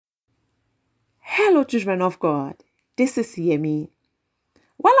Hello, children of God. This is Yemi.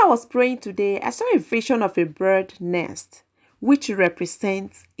 While I was praying today, I saw a vision of a bird nest, which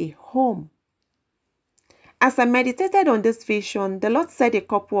represents a home. As I meditated on this vision, the Lord said a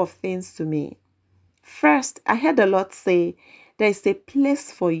couple of things to me. First, I heard the Lord say, there is a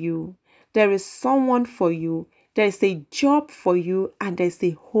place for you, there is someone for you, there is a job for you, and there is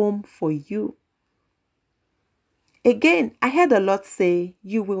a home for you. Again, I heard the Lord say,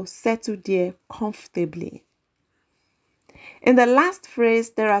 you will settle there comfortably. In the last phrase,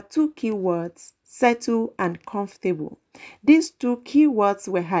 there are two key words, settle and comfortable. These two key words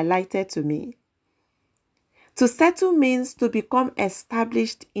were highlighted to me. To settle means to become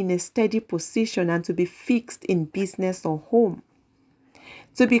established in a steady position and to be fixed in business or home.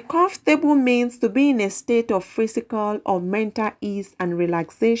 To be comfortable means to be in a state of physical or mental ease and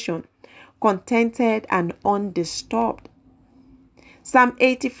relaxation, contented and undisturbed. Psalm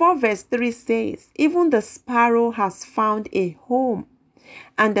 84 verse 3 says, even the sparrow has found a home,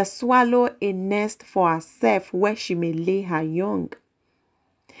 and the swallow a nest for herself where she may lay her young.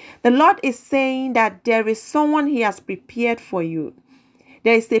 The Lord is saying that there is someone He has prepared for you.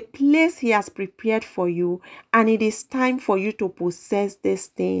 There is a place He has prepared for you, and it is time for you to possess these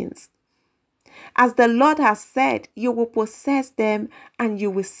things. As the Lord has said, you will possess them and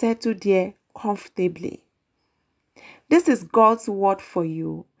you will settle there comfortably. This is God's word for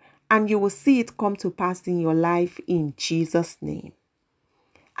you, and you will see it come to pass in your life in Jesus' name.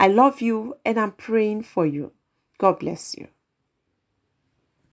 I love you and I'm praying for you. God bless you.